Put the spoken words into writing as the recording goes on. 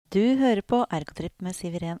Du hører på Ergotrip med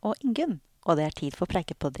Siveren og Ingunn, og det tid for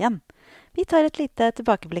preikepodd igjen. Vi tar et lite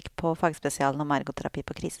tilbakeblikk på fagspesialen om ergoterapi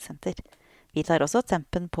på krisesenter. Vi tar også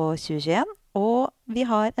tempen på 2021, og vi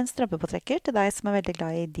har en strømpepåtrekker til deg som veldig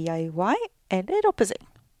glad i DIY eller oppussing.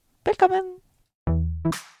 Velkommen!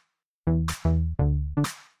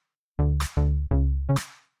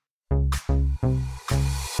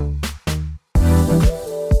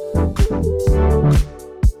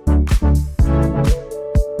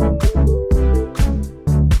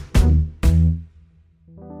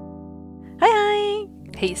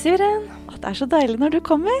 Hei, Siveren. Det så deilig når du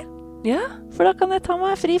kommer. Ja? For da kan jeg ta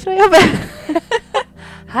meg fri fra jobb.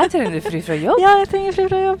 Her trenger du fri fra jobb? Ja, jeg trenger fri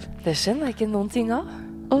fra jobb. Det skjønner jeg ikke noen ting av.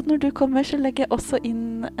 Og når du kommer, så legger jeg også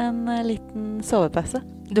inn en liten sovepause.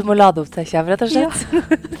 Du må lade opp til kjev, rett og slett. Ja,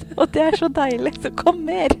 og det så deilig, så kom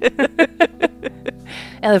mer.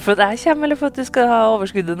 Er det for at jeg kommer, eller for at du skal ha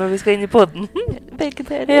overskuddet når vi skal inn i podden? Begge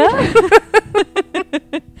deler. Ja.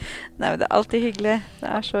 Nei, men det alltid hyggelig. Det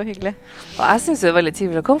så hyggelig. Og jeg synes det veldig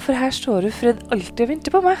trivelig å komme, for her står du Fred alltid og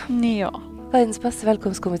venter på meg. Ja. Verdens beste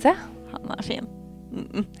velkomstkomité. Han fin.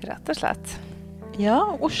 Rett og slett. Ja,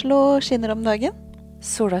 Oslo skinner om dagen.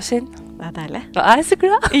 Sola skinner. Det deilig. Og jeg så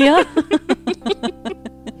glad. Ja.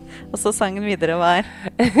 Og så sangen videre var...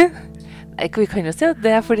 Nei, vi kan jo si at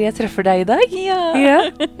det fordi jeg treffer deg i dag. Ja.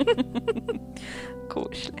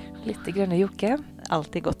 Koselig. Litt grann jokke.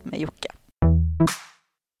 Alltid godt med jokke.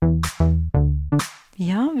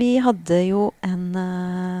 Ja, vi hadde jo en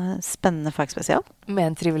spennende fagspesial. Med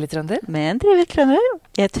en trivelig trønder.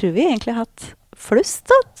 Jeg tror vi egentlig har hatt flust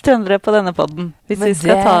da, trøndere på denne podden. Hvis Men vi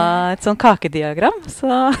skal ta et sånn kakediagram,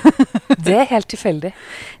 så... Det helt tilfeldig.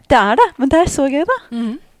 Det det, men det så gøy da.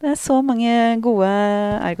 Mhm. Det så mange gode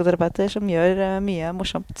ergoterapeuter som gjør mye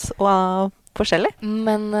morsomt og forskjellig.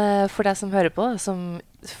 Men for deg som hører på, som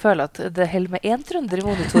føler at det holder med en trønder i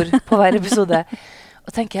monitor på hver episode, og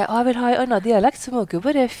tenker jeg vil ha en annen dialekt, så må du jo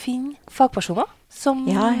bare finne fagpersoner som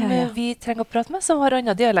vi trenger å prate med, som har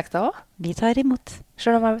andre dialekter også. Vi tar imot.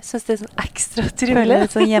 Selv om jeg synes det sånn ekstra Føler trivelig.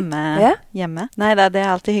 litt sånn hjemme. Nei, det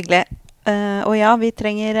alltid hyggelig. Og ja, vi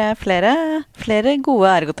trenger flere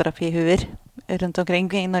gode ergoterapihuer rundt omkring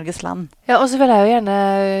i Norges land. Ja, og så vil jeg jo gjerne,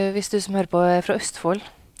 hvis du som hører på fra Østfold,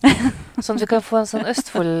 sånn at vi kan få en sånn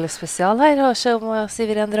Østfold-spesial her, og se om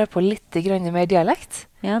Siveren drar på litt grann mer dialekt.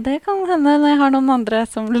 Ja, det kan hende når jeg har noen andre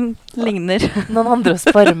som ligner. Noen andre å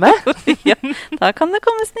spare med. Ja, da kan det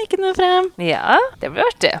komme snikende frem. Ja, det blir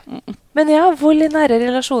artig. Men ja, vold i nære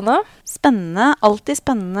relasjoner. Spennende, alltid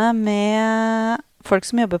spennende med folk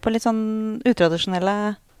som jobber på litt sånn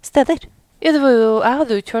utradisjonelle steder. Ja, jeg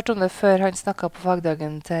hadde jo ikke hørt om det før han snakket på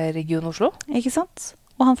fagdagen til Region Oslo. Ikke sant?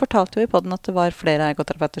 Og han fortalte jo i podden at det var flere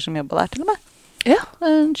ergoterapeuter som jobbet der til og med. Ja.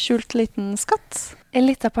 En skjult liten skatt. En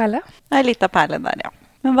liten perle. En liten perle der, ja.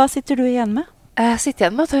 Men hva sitter du igjen med? Jeg sitter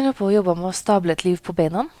igjen med at han er på å jobbe med å stable et liv på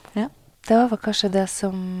beina. Ja. Det var vel kanskje det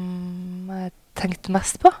som jeg tenkte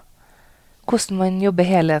mest på. Hvordan man jobber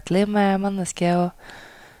helhetlig med mennesket og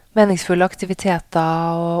meningsfulle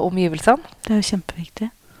aktiviteter og omgivelsene. Det jo kjempeviktig.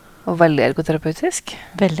 Og veldig ergoterapeutisk.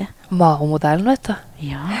 Veldig. Mao-modellen, vet du.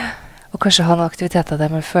 Ja. Og kanskje ha noen aktiviteter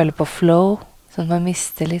der man føler på flow, sånn at man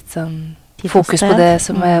mister litt sånn Tid og fokus på sted. det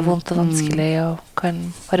som vondt og vanskelig og kan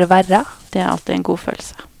bare være. Det alltid en god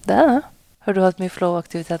følelse. Det det. Har du hatt mye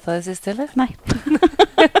flow-aktiviteter i det siste, eller? Nei.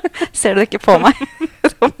 Ser du ikke på meg?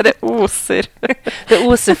 Det bare oser. Det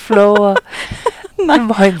oser flow og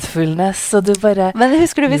mindfulness, og du bare... Men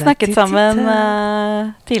husker du vi snakket sammen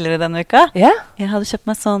tidligere denne uka? Ja? Jeg hadde kjøpt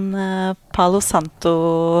meg sånn Palo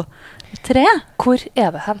Santo-tre. Hvor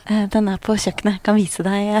er det hen? Den på kjøkkenet. Jeg kan vise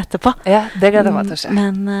deg etterpå. Ja, det gleder jeg meg til å se.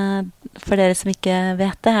 Men for dere som ikke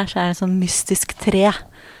vet det, her så det en sånn mystisk tre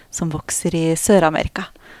som vokser i Sør-Amerika,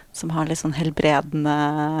 som har litt sånn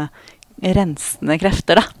helbredende, rensende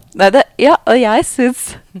krefter, da. Ja, og jeg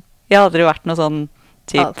synes jeg har aldri vært noe sånn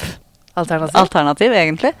alternativ,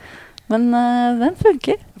 egentlig. Men den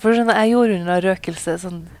funker. For sånn, jeg gjorde under røkelse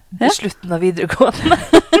sånn i slutten av videregående.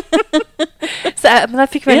 Men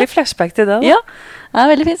jeg fikk veldig flashback til det. Da. Ja,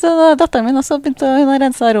 det veldig fint. Så datteren min også begynte å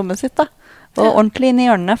rense rommet sitt, da. Og ordentlig inn i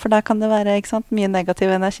hjørnene, for der kan det være mye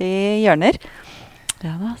negativ energi i hjørner.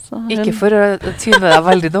 Ja, da, ikke for å tyne deg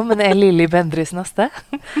veldig nå, men er Lilly Bendriss neste?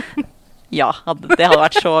 Ja, det hadde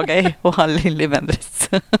vært så gøy å ha Lilly Bendriss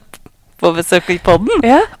på besøk i podden.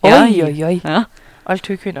 Ja, oi. Ja. Alt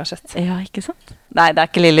hun kunne ha sett. Ja, ikke sant? Nei, det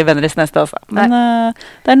ikke Lilly Bendriss neste, altså. Men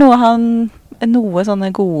det noe sånne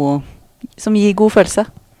gode, som gir god følelse.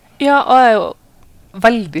 Ja, og jeg jo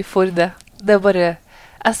veldig for det. Det bare...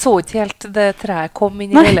 Jeg så ikke helt det treet kom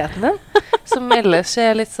inn i leiligheten din, som ellers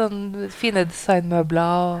litt sånn fine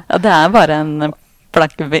designmøbler. Og ja, det bare en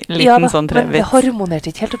liten sånn trevits. Men det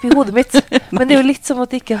harmonerte ikke helt opp i hodet mitt. Men det er jo litt som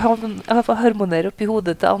at det ikke harmonerer opp i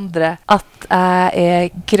hodet til andre at jeg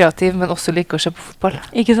er kreativ, men også liker å se på fotball.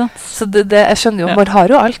 Ikke sant? Så jeg skjønner jo, man har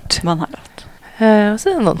jo alt. Man har alt. Og så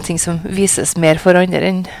er det noen ting som vises mer for andre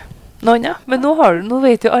enn noen, ja. Men nå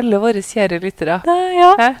vet jo alle våre kjære lyttere.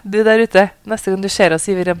 Ja. Du der ute, neste gang du ser oss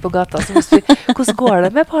Iver på gata, så må du spørre, hvordan går det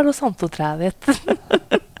med Palo Santo-treet ditt?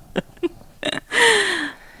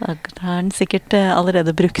 Da har den sikkert allerede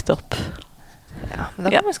brukt opp. Ja, men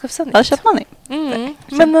da kan man skaffe seg nytt. Da kjøper man inn.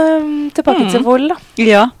 Men tilbake til vold, da.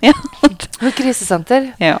 Ja. Og krisesenter.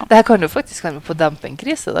 Ja. Det her kan jo faktisk være med på å dempe en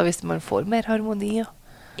krise, da, hvis man får mer harmoni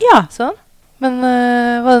og sånn. Men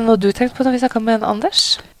var det noe du tenkte på da vi snakket med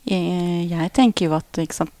Anders? Jeg tenker jo at,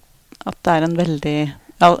 ikke sant, at det er en veldig...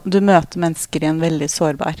 Ja, du møter mennesker i en veldig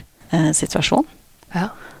sårbar situasjon. Ja.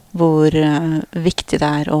 Hvor viktig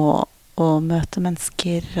det er å møte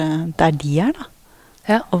mennesker der de er, da.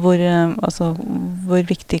 Ja. Og hvor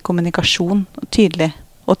viktig kommunikasjon og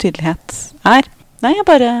tydelighet er. Nei,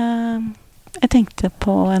 jeg tenkte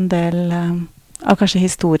på en del av kanskje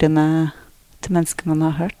historiene til mennesker man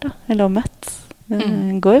har hørt, da, eller har møtt. Det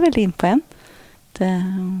går veldig inn på en.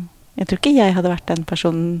 Jeg tror ikke jeg hadde vært den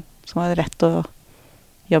personen som hadde rett å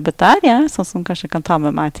jobbet der, sånn som kanskje kan ta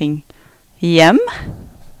med meg ting hjem,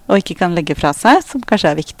 og ikke kan legge fra seg, som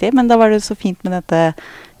kanskje er viktig. Men da var det så fint med dette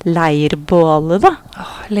leirbålet, da.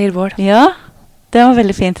 Leirbål. Ja, det var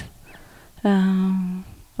veldig fint.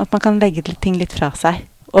 At man kan legge ting litt fra seg,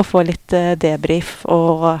 og få litt debrief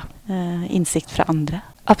og innsikt fra andre.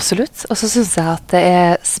 Absolutt. Og så synes jeg at det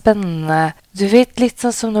er spennende. Du vet litt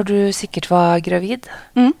sånn som når du sikkert var gravid.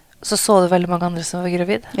 Så du veldig mange andre som var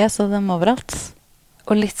gravid. Jeg så dem overalt.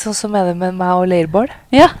 Og litt sånn som er det med meg og leirbål.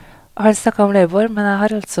 Ja. Han snakket om leirbål, men jeg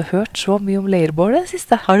har altså hørt så mye om leirbål det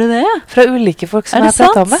siste. Har du det, ja? Fra ulike folk som jeg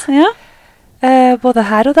har pratet med. Ja. Både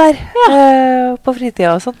her og der. På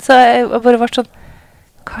fritida og sånt. Så jeg har bare vært sånn,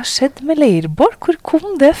 hva skjedde med leirbål? Hvor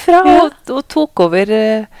kom det fra? Og tok over...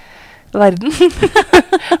 verden.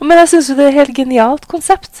 Men jeg synes jo det er et helt genialt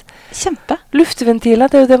konsept. Kjempe.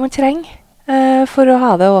 Luftventiler, det er jo det man trenger for å ha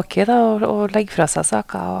det ok da, og legge fra seg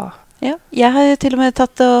saker. Ja, jeg har til og med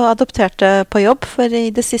tatt og adoptert det på jobb, for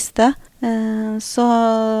i det siste så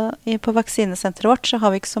på vaksinesenteret vårt så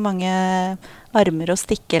har vi ikke så mange armer å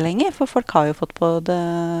stikke lenger, for folk har jo fått på det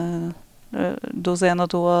dose 1 og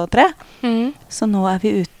 2 og 3. Så nå er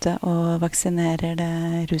vi ute og vaksinerer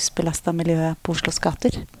det rusbelastet miljøet på Oslos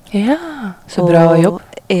gater. Ja, så bra jobb.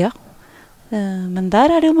 Ja, men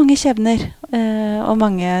der er det jo mange skjebner, og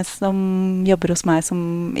mange som jobber hos meg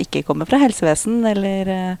som ikke kommer fra helsevesen,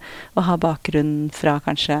 eller å ha bakgrunn fra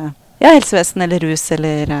kanskje helsevesen eller rus,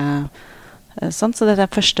 eller sånn. Så det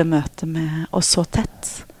er første møte med oss så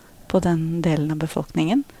tett på den delen av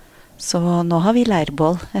befolkningen. Så nå har vi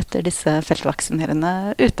leirbål etter disse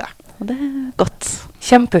feltvaksinerende ute. Og det er godt.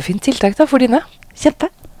 Kjempefint tiltak da for dine. Kjempe.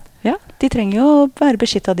 Ja, de trenger jo å være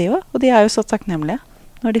beskyttet de også. Og de er jo så takknemlige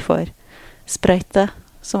når de får sprøyte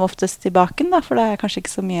som oftest i baken, da. For det er kanskje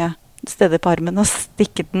ikke så mye steder på armen å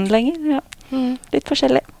stikke den lenger. Ja. Litt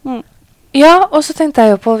forskjellig. Ja, og så tenkte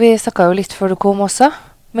jeg jo på, vi snakket jo litt før du kom også,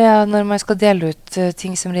 med når man skal dele ut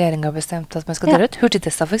ting som regjeringen har bestemt at man skal dele ut.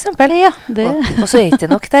 Hurtigtester for eksempel. Ja, og så er det ikke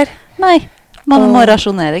nok der. Nei, man må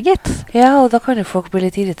rasjonere, gitt. Ja, og da kan jo folk bli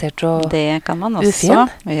litt irritert og det kan man også.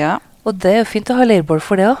 Ufin. Ja. Og det er jo fint å ha leirbål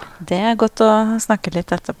for det også. Det er godt å snakke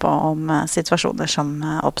litt etterpå om situasjoner som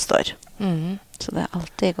oppstår. Så det er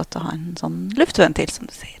alltid godt å ha en sånn luftventil, som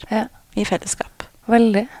du sier, i fellesskap.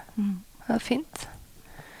 Veldig. Det er fint.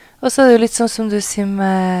 Og så er det jo litt sånn som du sier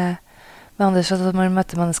med Anders, at man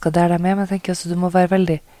møter mennesker der de er, men jeg tenker også du må være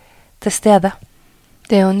veldig til stede.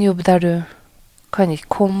 Det er jo en jobb der du kan ikke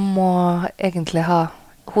komme og egentlig ha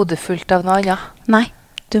hodet fullt av noe annet. Nei,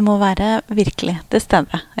 du må være virkelig til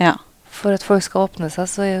stede, ja. For at folk skal åpne seg,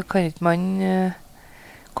 så kan ikke man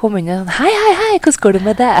komme inn og sånn, hei, hvordan går det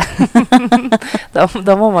med det?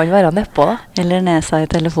 da må man være nedpå, da. Eller nesa i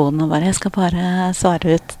telefonen og bare, jeg skal bare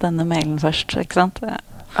svare ut denne mailen først, ikke sant? Ja.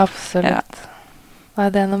 Absolutt. Nei,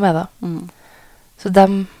 det er noe med det. Så de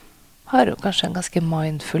har jo kanskje en ganske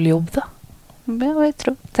mindfull jobb, da. Det vil jeg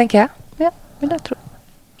tro. Tenker jeg. Ja, vil jeg tro.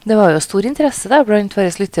 Det var jo stor interesse da, blant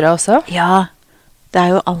våre lyttere også. Ja, det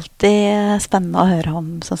er jo alltid spennende å høre om,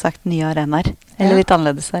 som sagt, nye arenaer. Eller litt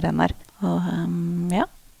annerledes arenaer. Og ja,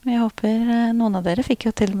 jeg håper noen av dere fikk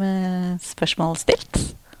jo til med spørsmål stilt.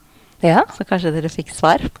 Ja. Så kanskje dere fikk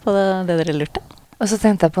svar på det dere lurte. Og så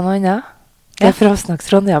tenkte jeg på noe annet. Det er Fremsnakk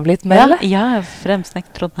Trondheim litt mer, eller? Ja,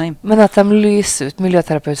 Fremsnakk Trondheim. Men at de lyser ut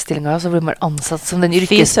miljøterapeutstillinger, så blir man ansatt som den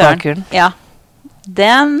yrkesbakgrunnen. Ja,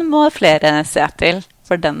 den må flere se til,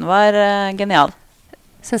 for den var genial.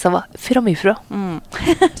 Synes jeg var framifra.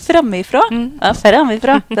 Framifra? Ja,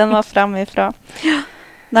 framifra. Den var framifra.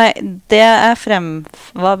 Nei, det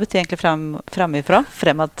hva betyr egentlig framifra?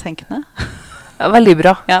 Fremadtenkende? Ja, veldig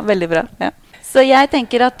bra. Ja, veldig bra. Ja. Så jeg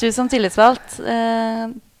tenker at du som tillitsvalgt,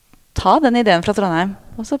 ta den ideen fra Trondheim,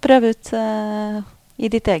 og så prøv ut i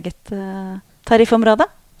ditt eget tariffområde.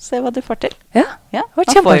 Se hva du får til. Ja, man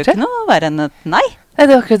får jo ikke noe verre enn et nei. Nei,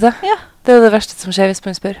 det er akkurat det. Ja. Det er jo det verste som skjer hvis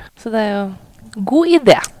man spør. Så det er jo god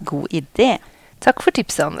idé. God idé. Takk for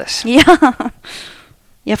tipset, Anders.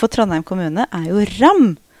 Ja, for Trondheim kommune er jo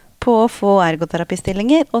ram på å få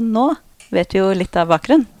ergoterapistillinger, og nå vet vi jo litt av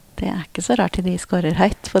bakgrunnen. Det er ikke så rart de skårer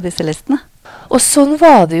høyt på disse listene. Og sånn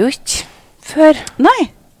var det jo ikke før.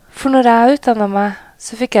 Nei. For når jeg utdannet meg,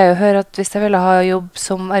 så fikk jeg jo høre at hvis jeg ville ha jobb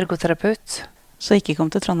som ergoterapeut, så ikke kom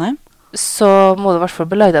til Trondheim? Så må du i hvert fall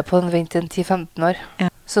belage deg på en vent en 10-15 år. Ja.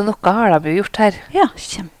 Så noe har de jo gjort her. Ja,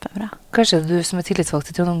 kjempebra. Kanskje du som er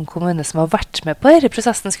tillitsvalgt i Trondheim kommune som har vært med på denne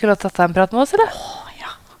prosessen skulle ha tatt deg en prat med oss, eller?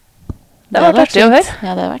 Ja. Det har vært artig å høre.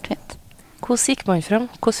 Ja, det har vært fint. Hvordan gikk man frem?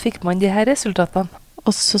 Hvordan fikk man de her resultatene?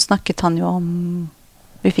 Og så snakket han jo om,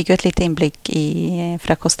 vi fikk jo et lite innblikk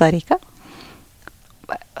fra Costa Rica.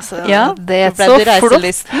 Altså, det er så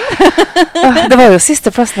flott. Det var jo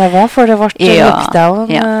siste plassen jeg var, for det ble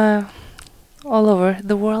lockdown all over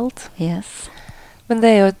the world. Yes. Men det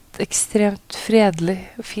er jo et ekstremt fredelig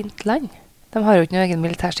og fint land. De har jo ikke noen egen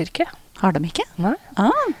militærstyrke. Har de ikke? Nei.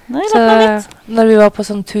 Så når vi var på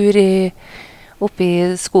sånn tur oppi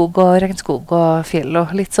skog og regnskog og fjell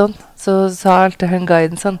og litt sånn, så sa alltid han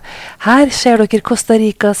guiden sånn, her ser dere Costa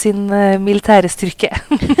Rica sin militære styrke.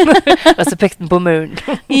 Og så pekte han på muren.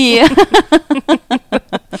 Ja.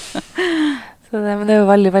 Men det er jo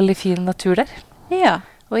veldig, veldig fin natur der. Ja.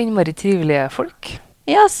 Og innmari trivelige folk.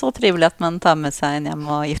 Ja, så trivelig at man tar med seg en hjem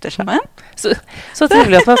og gifter seg med en. Så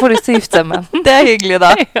trivelig at man får lyst til å gifte seg med en. Det er hyggelig da.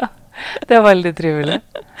 Ja, det er veldig trivelig.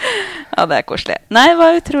 Ja, det er koselig. Nei, det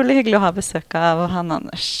var utrolig hyggelig å ha besøk av han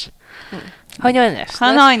Anders. Han Anders. Nå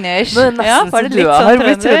er det var det litt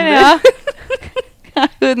sånn trønder. Ja. Jeg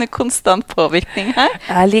er under konstant påvirkning her.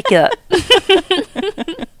 Jeg liker det.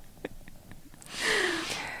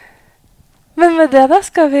 Men med det da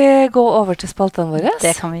skal vi gå over til spaltene våre.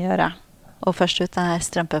 Det kan vi gjøre. Og først ut er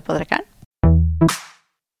strømpepåtrekkeren.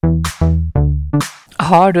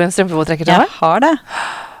 Har du en strømpepåtrekker til meg? Jeg har det.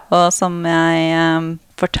 Og som jeg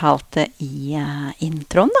fortalte i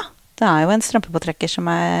introen da. Det er jo en strømpepåtrekker som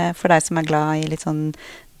er for deg som er glad i litt sånn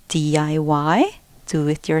DIY, do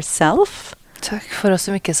it yourself. Takk for oss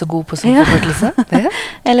som ikke er så gode på sånn forkortelse. Ja.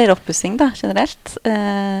 Eller oppussing da, generelt.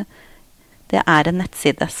 Det er en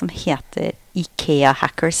nettside som heter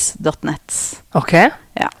ikeahackers.net. Ok.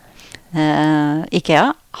 Ja.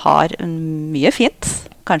 IKEA har mye fint,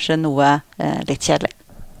 kanskje noe litt kjedelig,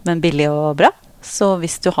 men billig og bra. Så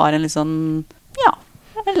hvis du har en litt sånn,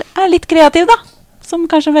 er litt kreativ da, som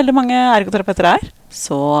kanskje veldig mange ergoterapeuter er,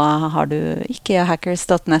 så har du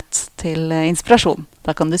ikeahackers.net til inspirasjon.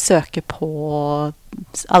 Da kan du søke på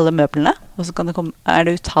alle møblene, og så er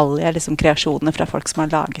det utallige liksom, kreasjoner fra folk som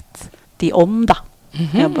har laget de om da.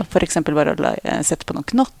 For eksempel bare å sette på noen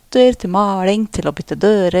knotter, til maling, til å bytte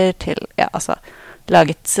dører, til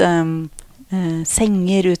laget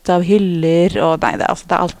senger ut av hyller, og det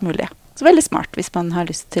er alt mulig. Så veldig smart hvis man har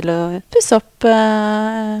lyst til å pusse opp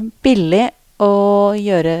billig og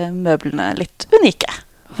gjøre møblene litt unike.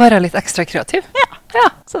 Være litt ekstra kreativ. Ja,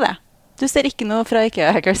 så det. Du ser ikke noe fra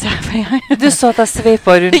IKEA Hackers her. Du så at jeg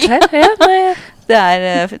sveipet rundt her? Ja, nei. Det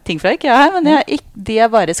er ting fra IKEA her, men de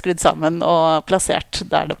er bare skrudd sammen og plassert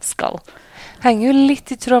der de skal. Henger jo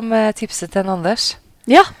litt i tråd med tipset til Anders.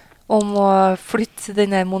 Ja. Om å flytte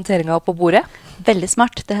denne monteringen opp på bordet. Veldig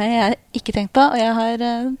smart. Det har jeg ikke tenkt på, og jeg har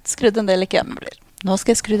skrudd en del IKEA-møbler. Nå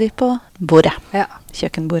skal jeg skru de på bordet. Ja.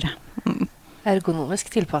 Kjøkkenbordet.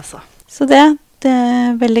 Ergonomisk tilpasset. Så det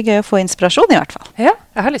er veldig gøy å få inspirasjon i hvert fall. Ja,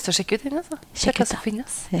 jeg har lyst til å sjekke ut den. Sjekk hva som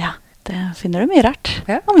finnes. Ja, det finner du mye rart.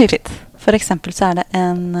 Og mye fint. For eksempel så er det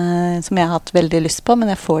en som jeg har hatt veldig lyst på, men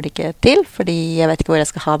jeg får det ikke til, fordi jeg vet ikke hvor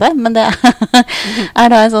jeg skal ha det. Men det er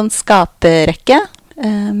da en sånn skaperekke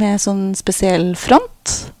med sånn spesiell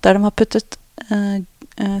front, der de har puttet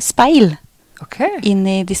speil inn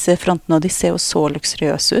i disse frontene, og de ser jo så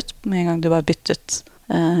luksuriøse ut med en gang du bare byttet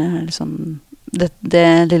liksom det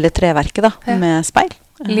lille treverket da, med speil.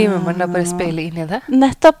 Limer man da bare speilet inn i det?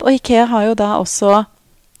 Nettopp, og IKEA har jo da også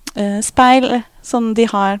speil som de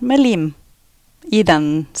har med lim i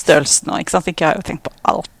den størrelsen, ikke sant? IKEA har jo tenkt på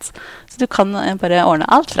alt. Så du kan bare ordne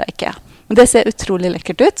alt fra IKEA. Men det ser utrolig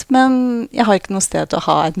lekkert ut, men jeg har ikke noe sted til å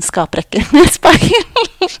ha en skaprekke med speil.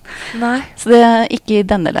 Nei. Så det er ikke i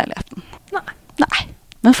denne leiligheten. Nei.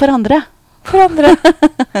 Men for andre hverandre.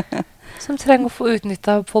 Som trenger å få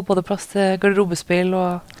utnyttet på både plass til garderobespill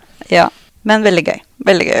og... Ja, men veldig gøy.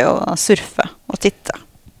 Veldig gøy å surfe og titte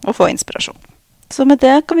og få inspirasjon. Så med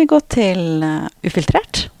det kan vi gå til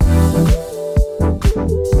ufiltrert.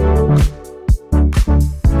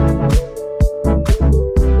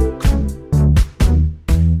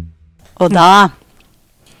 Og da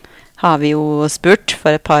har vi jo spurt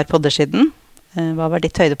for et par podder siden, hva var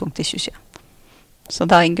ditt høydepunkt i 2021? Så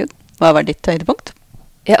da, Ingunn, hva var ditt høydepunkt?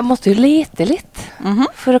 Jeg måtte jo lete litt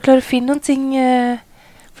for å klare å finne noen ting.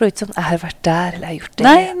 For det er ikke sånn, jeg har vært der, eller jeg har gjort det.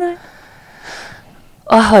 Nei.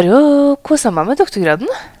 Og jeg har jo koset meg med doktorgraden.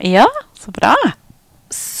 Ja, så bra.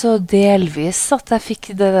 Så delvis at jeg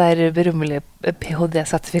fikk det der berømmelige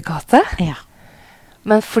PhD-sertifikatet. Ja.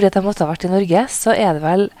 Men fordi at jeg måtte ha vært i Norge, så er det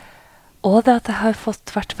vel... Og det at jeg har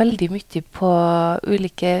vært veldig mye på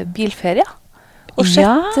ulike bilferier. Og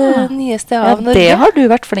sett nye steder av Norge. Det har du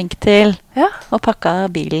vært flink til. Ja. Og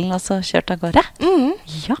pakket bilen og så kjørt av gårde.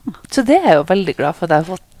 Ja. Så det er jeg jo veldig glad for at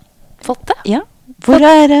jeg har fått det. Ja. Hvor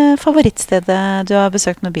er favorittstedet du har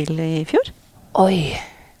besøkt med bil i fjor? Oi.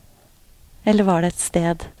 Eller var det et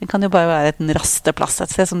sted? Det kan jo bare være et rasteplass,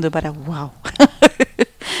 et sted som du bare, wow.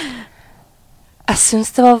 Jeg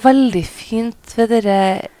synes det var veldig fint ved dere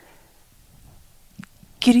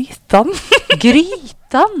grytene.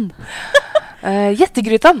 Grytene?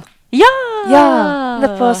 Jettegrytene. Ja! Ja,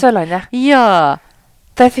 nede på Sørlandet. Ja.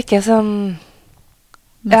 Der fikk jeg sånn...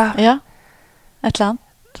 Ja. Et eller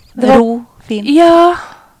annet. Ro, fint. Ja.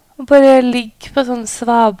 Bare ligge på sånn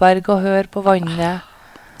svaberg og høre på vannet.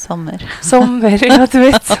 Sommer. Sommer, ja, du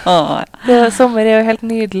vet. Sommer er jo helt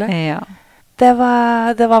nydelig. Ja. Det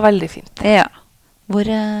var veldig fint. Ja.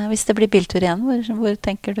 Hvis det blir biltur igjen, hvor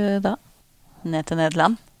tenker du da? Ned til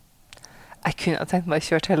Nederland? Jeg kunne tenkt meg å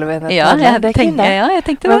kjøre hele veien. Ja, jeg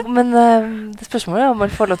tenkte det. Men det spørsmålet er om man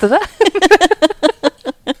får lov til det.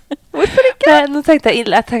 Hvorfor ikke? Nå tenkte jeg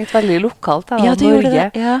tenkte veldig lokalt. Ja, du gjorde det.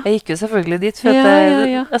 Ja. Jeg gikk jo selvfølgelig dit, for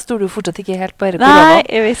jeg stoler jo fortsatt ikke helt på dere korona.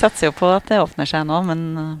 Nei, vi satser jo på at det åpner seg nå, men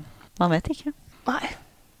man vet ikke. Nei,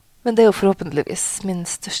 men det er jo forhåpentligvis min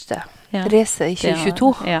største reise i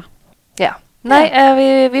 2022. Ja. Nei,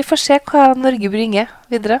 vi får se hva Norge bringer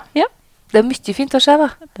videre. Ja. Det er mye fint å se, da.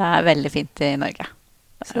 Det er veldig fint i Norge.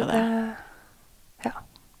 Så ja,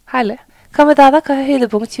 herlig. Hva med deg da? Hva er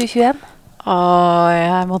høydepunkt 2021?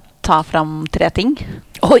 Jeg må ta fram 3 ting.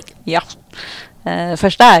 Oi! Ja.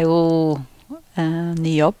 Første er jo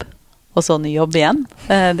ny jobb, og så ny jobb igjen.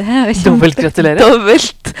 Det er jo dobbelt gratulerer.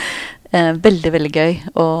 Dobbelt. Veldig, veldig gøy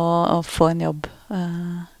å få en jobb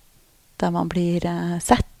der man blir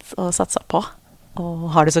sett og satset på,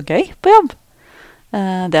 og har det så gøy på jobb.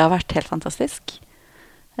 Det har vært helt fantastisk.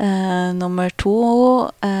 Nummer 2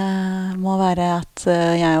 må være at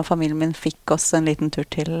jeg og familien min fikk oss en liten tur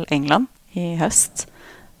til England i høst.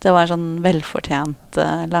 Det var en sånn velfortjent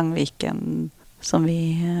langviken som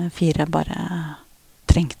vi 4 bare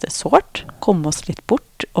trengte sårt. Komme oss litt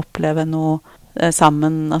bort, oppleve noe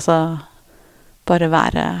sammen, altså bare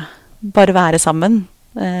være sammen,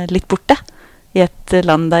 litt borte. I et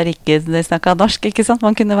land der ikke de snakket norsk, ikke sant?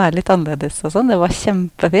 Man kunne være litt annerledes og sånn. Det var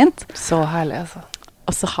kjempefint. Så herlig, altså.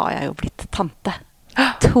 Og så har jeg jo blitt tante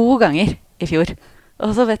 2 ganger i fjor.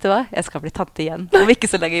 Og så vet du hva? Jeg skal bli tante igjen. Om ikke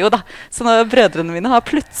så lenge, jo da. Så nå brødrene mine har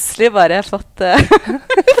plutselig bare fått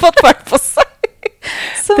fart på seg.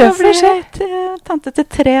 Så det blir jeg tante til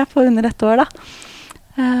 3 på under 1 år da.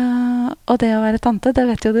 Og det å være tante, det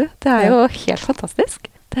vet jo du. Det er jo helt fantastisk.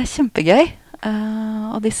 Det er kjempegøy.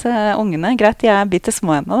 Og disse ungene, greit, de er bitte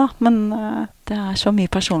små ennå da, men det er så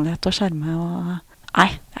mye personlighet og skjerme, og nei,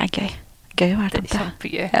 det er gøy. Gøy å være tante. Det er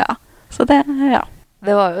kjempegøy. Ja, så det, ja.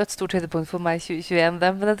 Det var jo et stort høydepunkt for meg i 2021,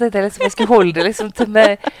 men jeg tenkte liksom, jeg skulle holde det liksom til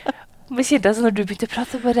med kjente, altså når du begynte å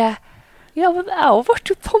prate, bare, ja, men jeg ble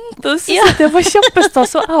jo tante, og så synes jeg var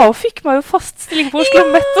kjempestas, og jeg fikk meg jo fast stilling på Oslo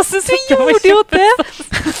Mett, og så synes jeg var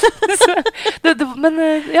kjempestas. Men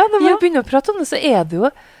ja, når vi begynner å prate om det, så er det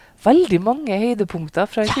jo veldig mange høydepunkter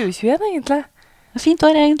fra 2021, egentlig. Fint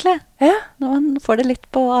år, egentlig. Ja. Når man får det litt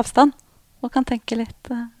på avstand, og kan tenke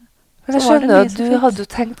litt. Men jeg skjønner at du hadde jo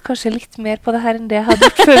tenkt kanskje litt mer på det her enn det jeg hadde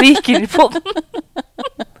gjort før vi gikk inn på den.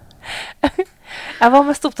 Jeg var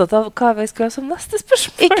mest opptatt av hva vi skulle ha som neste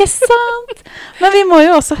spørsmål. Ikke sant? Men vi må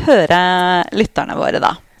jo også høre lytterne våre,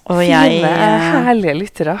 da. Og fine, herlige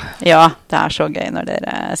lyttere. Ja, det er så gøy når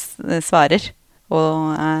dere svarer. Og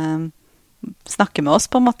snakke med oss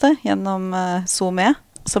på en måte gjennom Zoom.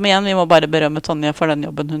 Som igjen, vi må bare berømme Tonje for den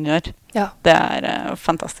jobben hun gjør. Ja. Det er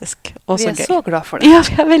fantastisk og så gøy. Vi er så glad for det. Ja,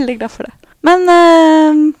 vi er veldig glad for det.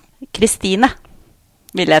 Men Kristine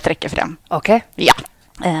vil jeg trekke frem. Ok. Ja,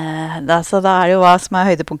 Så da det jo hva som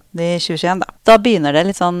høydepunkten i 2021 da. Da begynner det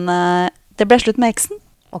litt sånn, det ble slutt med eksen,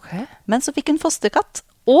 men så fikk hun fosterkatt,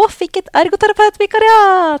 og fikk et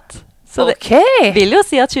ergoterapeutvikariat. Så det vil jo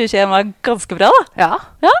si at 2021 var ganske bra da.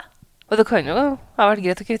 Ja. Og det kan jo ha vært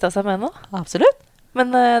greit å kvitte seg med nå. Absolutt.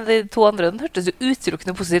 Men de to andre hørtes jo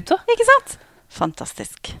utelukkende positivt også. Ikke sant?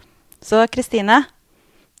 Fantastisk. Så Kristine,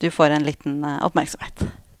 du får en liten oppmerksomhet.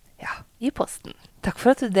 Ja, i posten. Takk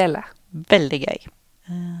for at du deler. Veldig gøy.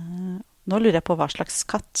 Nå lurer jeg på hva slags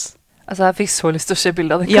katt. Altså, jeg fikk så lyst til å se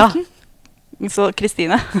bildet av den katten. Ja. Så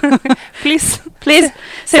Kristine, please.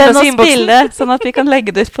 Send oss bilde, sånn at vi kan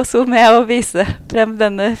legge det ut på Zoom og vise frem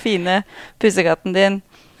denne fine pusekatten din.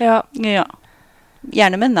 Ja.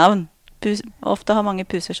 Gjerne med navn. Ofte har mange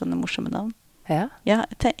puser sånne morsomme navn. Ja.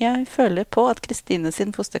 Jeg føler på at Kristine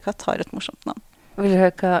sin fosterkatt har et morsomt navn. Vil du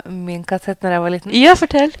høre hva min katt het når jeg var liten? Ja,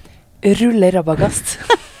 fortell. Rulle Rabagast.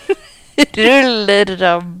 Rulle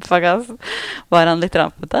Rabagast. Var han litt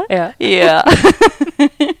rampete? Ja.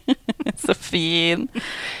 Så fin.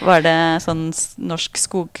 Var det sånn norsk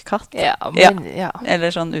skogkatt? Ja.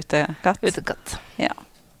 Eller sånn utekatt? Utekatt. Ja.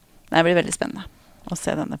 Det blir veldig spennende å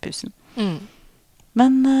se denne pusen.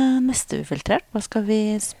 Men neste ufiltrert, hva skal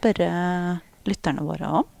vi spørre lytterne våre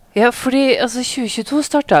om? Ja, fordi altså, 2022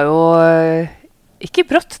 startet jo ikke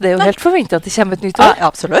brått. Det jo helt forventet at det kommer et nytt år.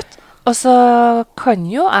 Ja, absolutt. Og så kan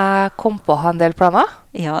jo jeg komme på å ha en del planer.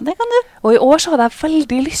 Ja, det kan du. Og i år så hadde jeg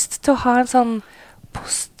veldig lyst til å ha en sånn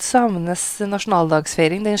post-samenes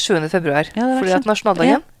nasjonaldagsfeiring den 7. februar. Ja, fordi at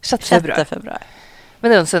nasjonaldagen 6. februar. Men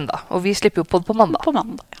det jo en søndag, og vi slipper jo podd på mandag. På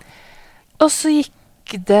mandag, ja. Og så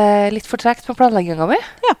gikk det litt for tregt med planleggingen min.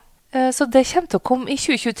 Ja. Så det kommer til å komme i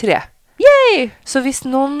 2023. Yay! Så hvis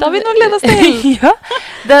noen... Da har vi noe å glede oss til. Ja,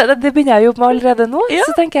 det begynner jeg jo med allerede nå. Ja.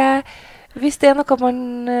 Så tenker jeg, hvis det noe man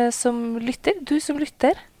som lytter, du som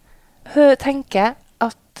lytter, tenker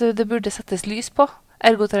at det burde settes lys på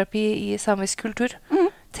ergoterapi i samisk kultur,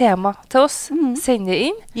 tema til oss, send det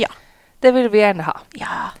inn. Ja. Det vil vi gjerne ha.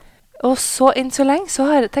 Ja. Og så enn så lenge, så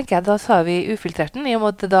tenker jeg, da tar vi ufiltrerten, i og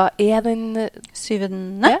med at det da den 7.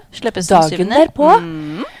 Slippes dagen derpå,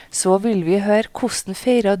 så vil vi høre hvordan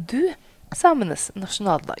feirer du samenes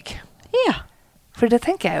nasjonaldag. Ja. For det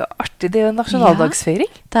tenker jeg jo artig, det jo en nasjonaldagsfeiring.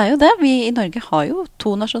 Ja, det jo det. Vi i Norge har jo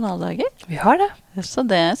 2 nasjonaldager. Vi har det. Så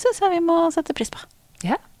det synes jeg vi må sette pris på.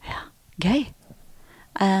 Ja. Gøy.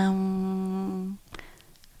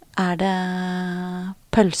 Det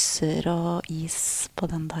pølser og is på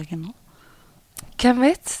den dagen nå? Hvem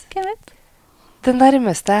vet? Det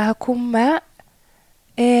nærmeste jeg har kommet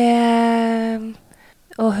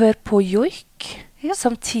å høre på joik,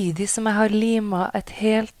 samtidig som jeg har limet et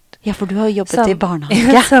helt... Ja, for du har jobbet i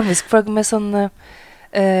barnehage. Samisk flagg med sånn...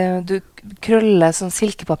 du krøller sånn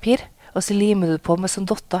silkepapir, og så limer du på med sånn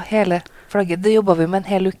dotter hele flagget. Det jobbet vi med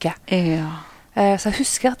en hel uke. Ja. Så jeg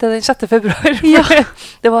husker at det den 6. februar. Ja.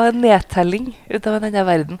 Det var en nedtelling ut av en annen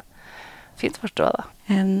verden. Fint forstå da.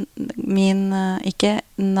 Min, ikke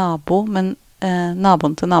nabo, men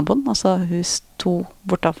naboen til naboen, altså hus 2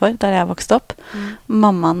 bortafor, der jeg vokste opp.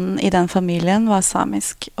 Mammaen i den familien var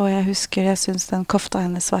samisk, og jeg synes den kofta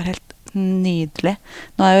hennes var helt nydelig.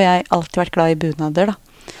 Nå har jo jeg alltid vært glad i bunader da.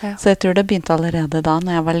 Ja. Så jeg tror det begynte allerede da,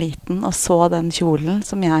 når jeg var liten, og så den kjolen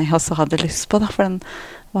som jeg også hadde lyst på da, for den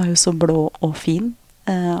var jo så blå og fin,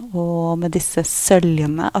 og med disse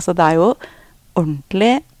søljene, altså det jo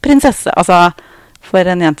ordentlig prinsesse, altså for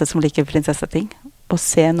en jente som liker prinsesseting, å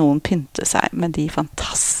se noen pynte seg med de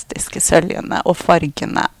fantastiske søljene og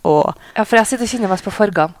fargene og... Ja, for jeg sitter og kjenner mest på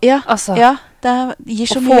fargene. Ja, altså, ja det gir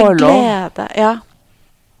så mye glede. Ja,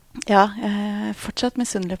 jeg er fortsatt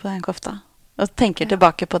misunnelig på den kofta. Og tenker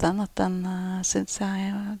tilbake på den, at den synes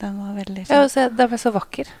jeg den var veldig fin. Ja, så den så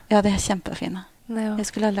vakker. Ja, det kjempefine. Jeg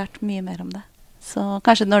skulle ha lært mye mer om det. Så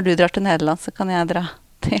kanskje når du drar til Nederland, så kan jeg dra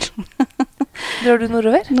til. Drar du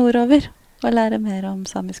nordover? Nordover, og lære mer om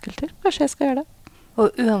samisk kultur. Kanskje jeg skal gjøre det.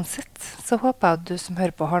 Og uansett, så håper jeg at du som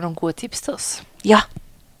hører på har noen gode tips til oss. Ja,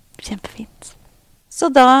 kjempefint. Så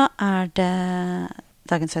da det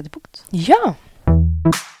dagens høydepunkt. Ja.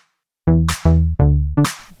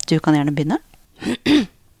 Du kan gjerne begynne.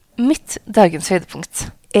 Mitt dagens høydepunkt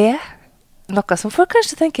noe som folk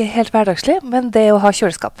kanskje tenker helt hverdagslig, men det å ha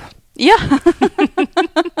kjøleskap. Ja.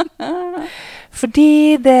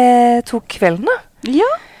 Fordi det tok kvelden da. Ja.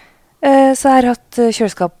 Så jeg har hatt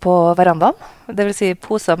kjøleskap på verandaen. Det vil si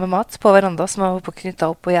poser med mat på veranda som jeg har knyttet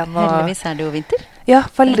opp og igjen. Heldigvis det jo vinter. Ja,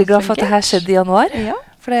 veldig glad for at det her skjedde i januar. Ja.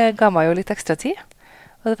 For det ga meg jo litt ekstra tid.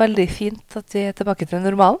 Og det veldig fint at vi tilbake til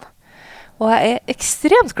normalen. Og jeg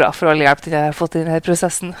ekstremt glad for all hjelp jeg har fått i denne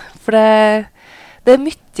prosessen. For Det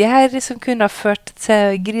mye her som kunne ha ført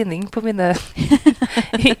til grining på mine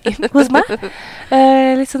hos meg.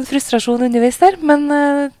 Litt sånn frustrasjon underveis der, men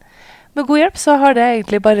med god hjelp så har det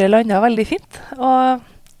egentlig bare landet veldig fint. Og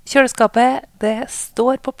kjøleskapet, det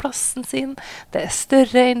står på plassen sin. Det er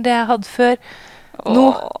større enn det jeg hadde før. Nå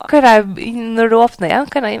kan jeg, når det åpner igjen,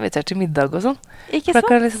 kan jeg invitere til middag og sånn. Ikke For da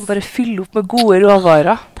kan jeg liksom bare fylle opp med gode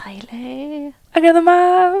råvarer. Deilig. Jeg gleder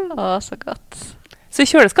meg. Så godt. Så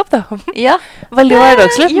kjøleskap da. Ja. Veldig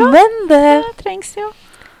hverdagslig, men det trengs jo.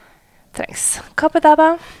 trengs. Hva med deg da?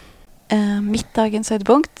 Mitt dagens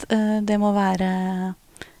høydepunkt, det må være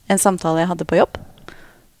en samtale jeg hadde på jobb.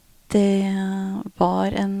 Det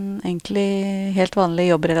var en egentlig helt vanlig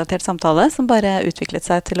jobbrelatert samtale som bare utviklet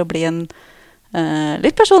seg til å bli en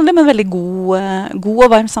litt personlig, men veldig god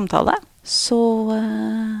og varm samtale. Så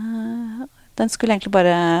den skulle egentlig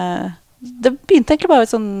bare... Det begynte egentlig bare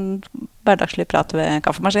med sånn hverdagslig prat ved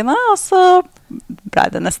kaffemaskinen, og så ble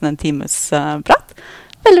det nesten en times prat.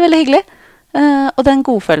 Veldig, veldig hyggelig. Og den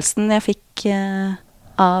godfølelsen jeg fikk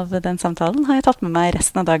av den samtalen har jeg tatt med meg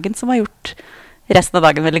resten av dagen, som har gjort resten av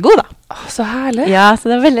dagen veldig god, da. Så herlig. Ja,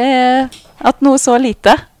 så det er veldig... At noe så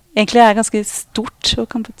lite egentlig er ganske stort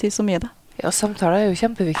og kan bety så mye, da. Ja, samtaler er jo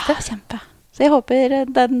kjempeviktig. Ja, kjempe. Så jeg håper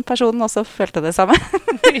den personen også følte det samme.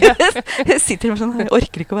 Ja. Jeg sitter sånn, jeg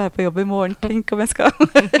orker ikke å være på jobb i morgen, tenk om jeg skal.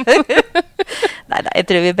 Nei, jeg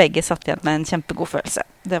tror vi begge satt igjen med en kjempegod følelse.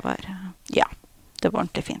 Det var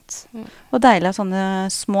ordentlig fint. Og deilig at sånne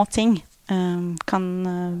små ting kan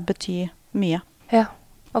bety mye. Ja,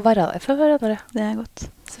 og være der for hverandre. Det er godt.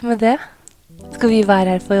 Så med det skal vi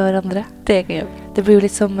være her for hverandre. Det kan jeg. Det blir jo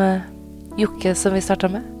litt som Jokke som vi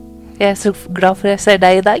startet med. Jeg er så glad for at jeg ser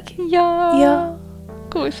deg i dag. Ja.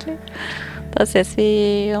 Koselig. Da ses vi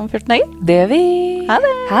om 14 dager. Det gjør vi. Ha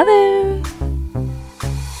det. Ha det.